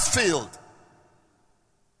harvest field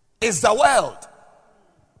is the world.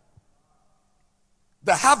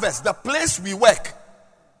 The harvest, the place we work,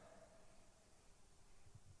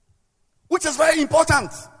 which is very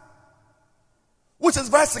important, which is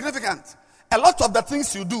very significant. A lot of the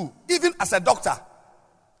things you do, even as a doctor,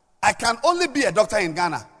 I can only be a doctor in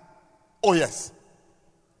Ghana. Oh yes.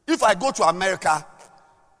 If I go to America,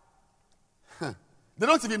 they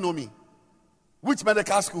don't even know me. Which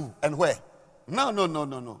medical school and where?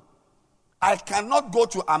 No. I cannot go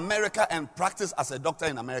to America and practice as a doctor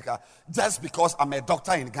in America just because I'm a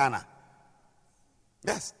doctor in Ghana.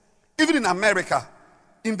 Yes. Even in America,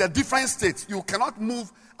 in the different states, you cannot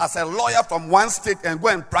move as a lawyer from one state and go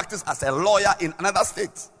and practice as a lawyer in another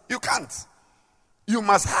state. You can't. You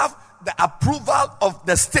must have the approval of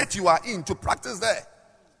the state you are in to practice there.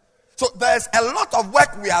 So there's a lot of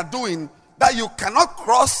work we are doing that you cannot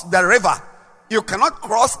cross the river. You cannot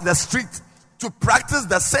cross the street to practice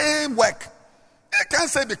the same work. You can't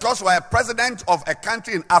say because you are a president of a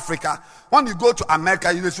country in Africa, when you go to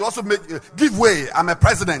America, you should also give way. I'm a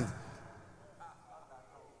president.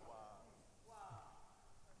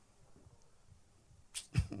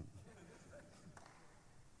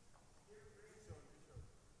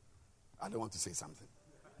 I don't want to say something.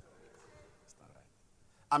 It's not right.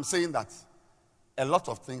 I'm saying that a lot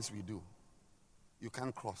of things we do, you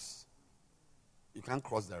can't cross. You can't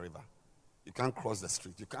cross the river. You can't cross the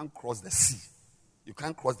street. You can't cross the sea. You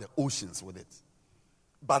can't cross the oceans with it.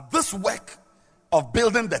 But this work of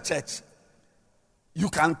building the church, you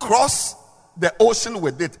can cross the ocean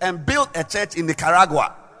with it and build a church in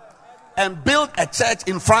Nicaragua and build a church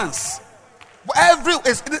in France.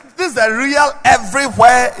 This is the real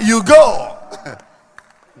everywhere you go.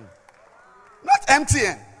 Not MTN.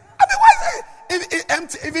 I mean, why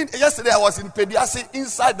Even yesterday I was in Pediasi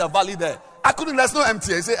inside the valley there. There's no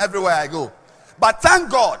MTA. You say everywhere I go. But thank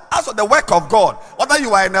God, as for the work of God, whether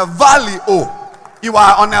you are in a valley, you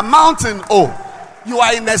are on a mountain, you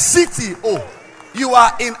are in a city, you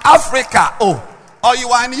are in Africa, or you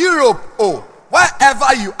are in Europe,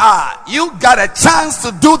 wherever you are, you got a chance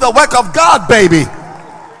to do the work of God, baby.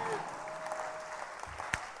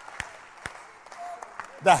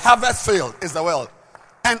 The harvest field is the world,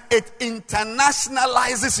 and it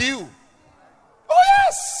internationalizes you. Oh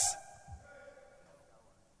yes.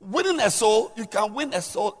 Winning a soul, you can win a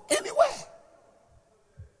soul anywhere.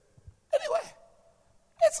 Anywhere.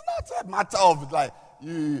 It's not a matter of like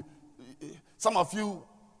some of you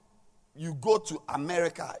go to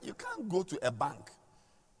America, you can't go to a bank,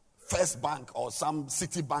 First Bank or some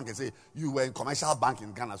city bank, and say you were in commercial bank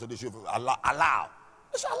in Ghana, so they should allow.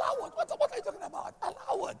 They should allow what? What are you talking about?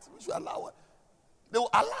 Allow what? We should allow what? They will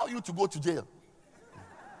allow you to go to jail.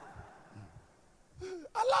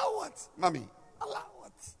 Allow what? Mommy, allow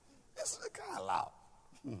what? Yes, they can't allow.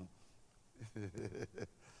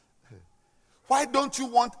 Why don't you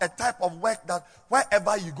want a type of work that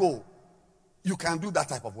wherever you go, you can do that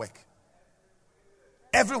type of work?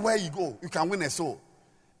 Everywhere you go, you can win a soul.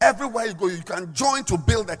 Everywhere you go, you can join to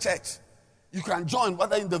build a church. You can join,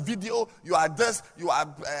 whether in the video, you are this, you are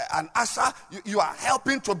an usher, you are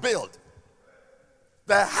helping to build.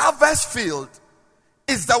 The harvest field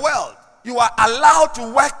is the world. You are allowed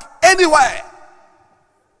to work anywhere.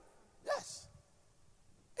 Yes.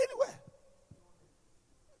 Anywhere.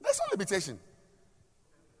 There's no limitation.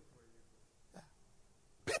 Yeah.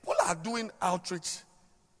 People are doing outreach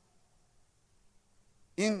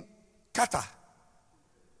in Qatar,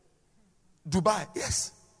 Dubai.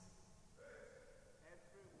 Yes.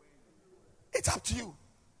 It's up to you.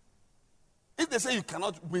 If they say you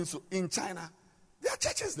cannot win, so in China, there are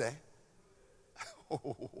churches there.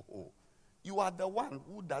 You are the one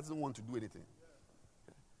who doesn't want to do anything.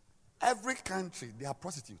 Every country, there are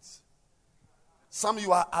prostitutes. Some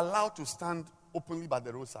you are allowed to stand openly by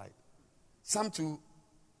the roadside. Some too,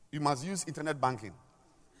 you must use internet banking.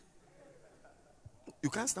 You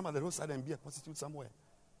can't stand by the roadside and be a prostitute somewhere.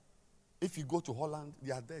 If you go to Holland,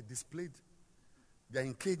 they are there displayed. They are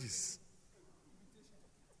in cages.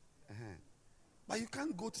 But you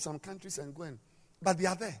can't go to some countries and go in. But they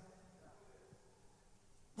are there.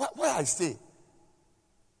 Where I stay,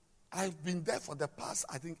 I've been there for the past,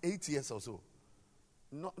 I think, 8 years or so.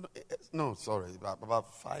 No, sorry, about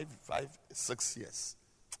 6 years.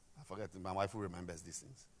 I forget, my wife who remembers these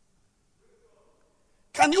things.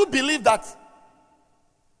 Can you believe that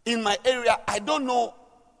in my area, I don't know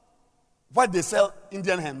what they sell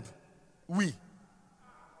Indian hemp?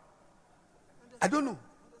 I don't know.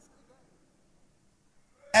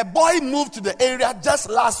 A boy moved to the area just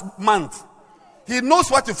last month. He knows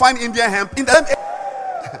where to find Indian hemp in the area.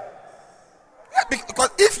 Because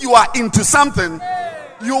if you are into something,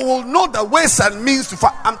 you will know the ways and means to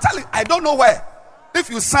find. I'm telling you, I don't know where. If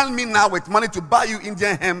you send me now with money to buy you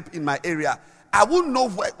Indian hemp in my area, I won't know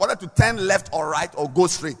whether to turn left or right or go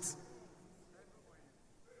straight.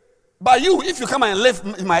 But you, if you come and live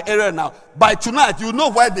in my area now, by tonight, you know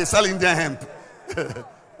where they sell Indian hemp.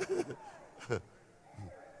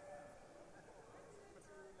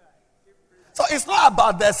 So it's not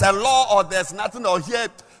about there's a law or there's nothing, or here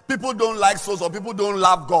people don't like souls or people don't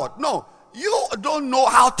love God. No, you don't know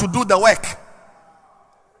how to do the work.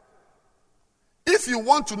 If you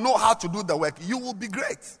want to know how to do the work, you will be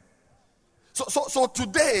great. So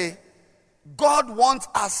today, God wants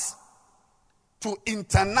us to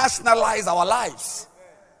internationalize our lives.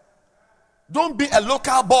 Don't be a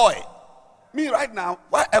local boy. Me right now,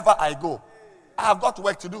 wherever I go, I have got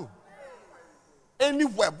work to do.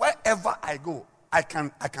 Anywhere, wherever I go, I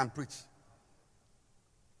can preach.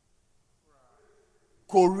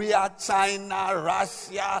 Korea, China,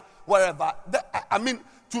 Russia, wherever.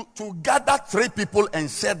 To gather 3 people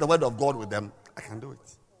and share the word of God with them, I can do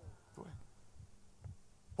it.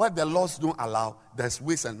 Where the laws don't allow, there's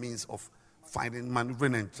ways and means of finding,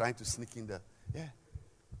 maneuvering, and trying to sneak in there. Yeah.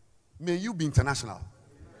 May you be international.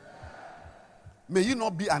 May you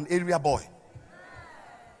not be an area boy.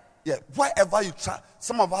 Yeah, wherever you travel,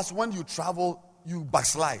 some of us, when you travel, you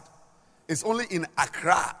backslide. It's only in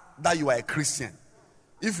Accra that you are a Christian.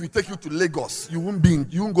 If we take you to Lagos, you won't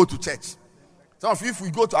go to church. Some of you, if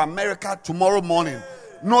we go to America tomorrow morning,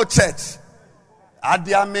 no church. But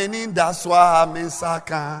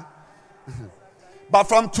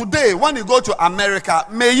from today, when you go to America,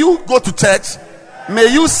 may you go to church.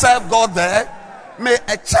 May you serve God there. May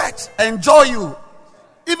a church enjoy you.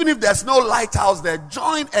 Even if there's no lighthouse there,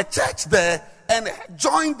 join a church there and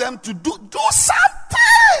join them to do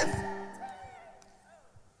something.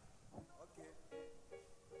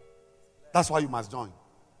 That's why you must join.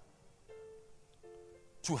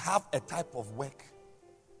 To have a type of work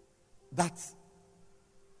that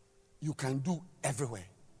you can do everywhere.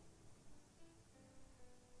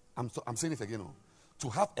 I'm saying it again. To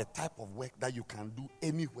have a type of work that you can do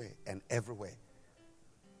anywhere and everywhere.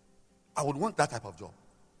 I would want that type of job.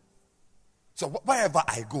 So wherever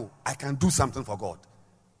I go, I can do something for God.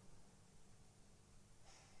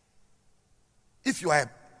 If you are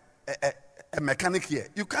a mechanic here,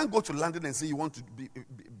 you can't go to London and say you want to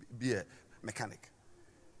be a mechanic.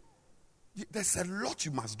 There's a lot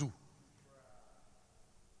you must do.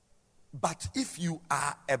 But if you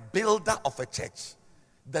are a builder of a church,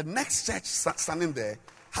 the next church standing there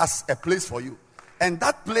has a place for you. And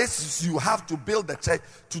that place you have to build the church,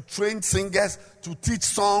 to train singers, to teach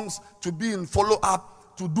songs, to be in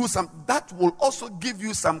follow-up, to do some. That will also give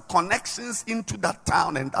you some connections into that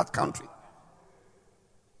town and that country.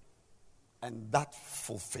 And that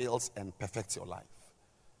fulfills and perfects your life.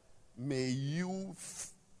 May you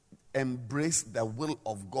embrace the will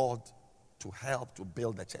of God to help to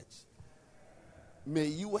build the church. May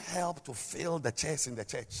you help to fill the chairs in the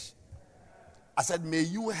church. I said, may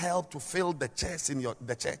you help to fill the chairs in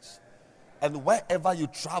the church. And wherever you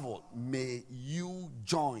travel, may you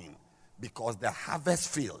join, because the harvest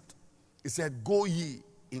field, he said, go ye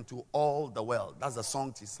into all the world. That's the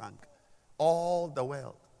song he sang. All the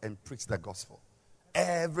world, and preach the gospel.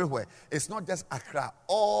 Everywhere. It's not just Accra.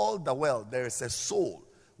 All the world, there is a soul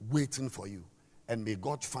waiting for you. And may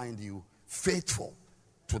God find you faithful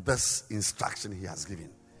to this instruction he has given.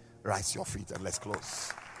 Rise your feet and let's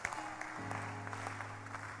close.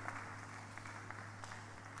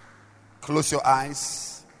 Close your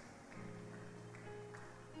eyes.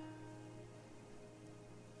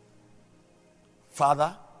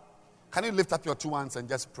 Father, can you lift up your two hands and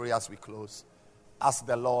just pray as we close? Ask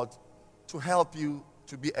the Lord to help you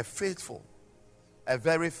to be a faithful, a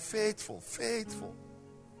very faithful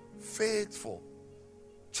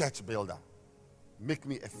church builder. Make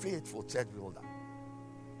me a faithful church builder.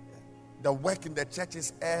 The work in the church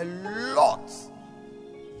is a lot.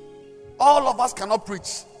 All of us cannot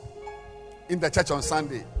preach in the church on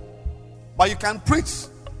Sunday, but you can preach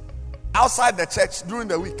outside the church during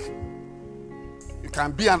the week. You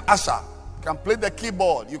can be an usher. You can play the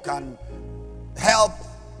keyboard. You can help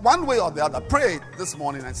one way or the other. Pray this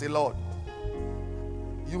morning and say, Lord,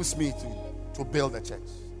 use me to build the church.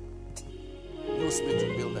 Use me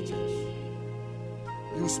to build the church.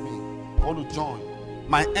 Use me. I want to join.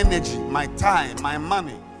 My energy, my time, my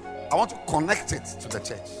money, I want to connect it to the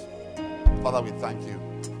church. Father, we thank you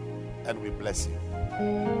and we bless you.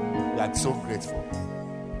 We are so grateful.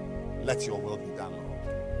 Let your will be done, Lord.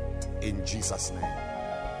 In Jesus' name.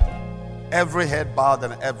 Every head bowed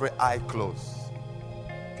and every eye closed.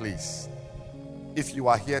 Please, if you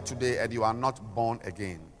are here today and you are not born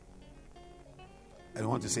again, and you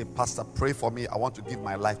want to say, Pastor, pray for me, I want to give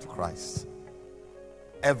my life to Christ.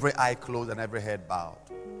 Every eye closed and every head bowed.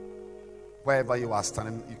 Wherever you are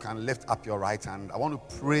standing, you can lift up your right hand. I want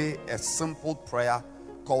to pray a simple prayer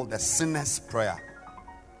called the sinner's prayer.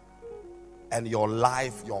 And your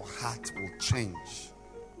life, your heart will change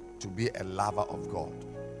to be a lover of God.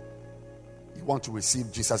 You want to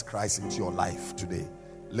receive Jesus Christ into your life today.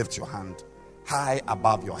 Lift your hand high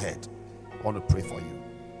above your head. I want to pray for you.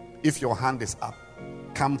 If your hand is up,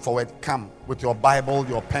 come forward. Come with your Bible,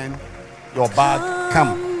 your pen, your bag.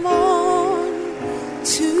 Come on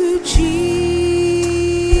to Jesus.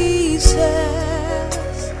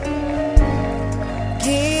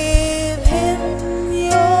 Give him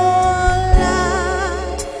your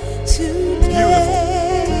life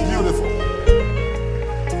today.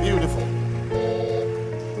 Beautiful.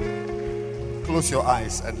 Close your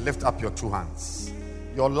eyes and lift up your two hands.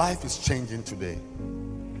 Your life is changing today.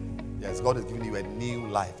 Yes, God is giving you a new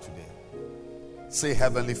life today. Say,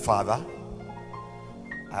 Heavenly Father,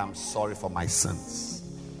 I am sorry for my sins.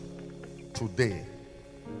 Today,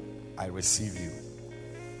 I receive you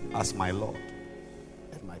as my Lord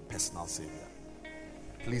and my personal Savior.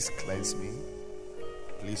 Please cleanse me.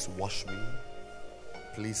 Please wash me.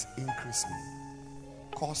 Please increase me.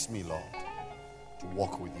 Cause me, Lord, to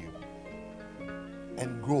walk with you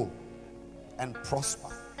and grow and prosper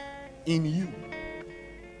in you.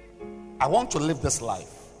 I want to live this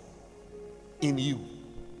life in you.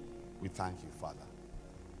 We thank you, Father.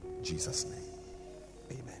 In Jesus' name.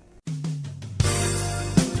 Amen.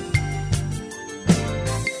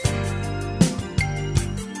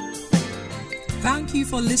 Thank you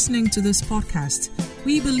for listening to this podcast.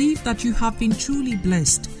 We believe that you have been truly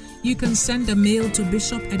blessed. You can send a mail to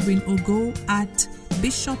Bishop Edwin Ogo at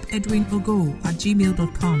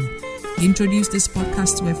bishopedwinogo@gmail.com. Introduce this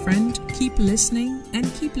podcast to a friend, keep listening, and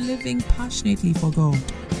keep living passionately for God.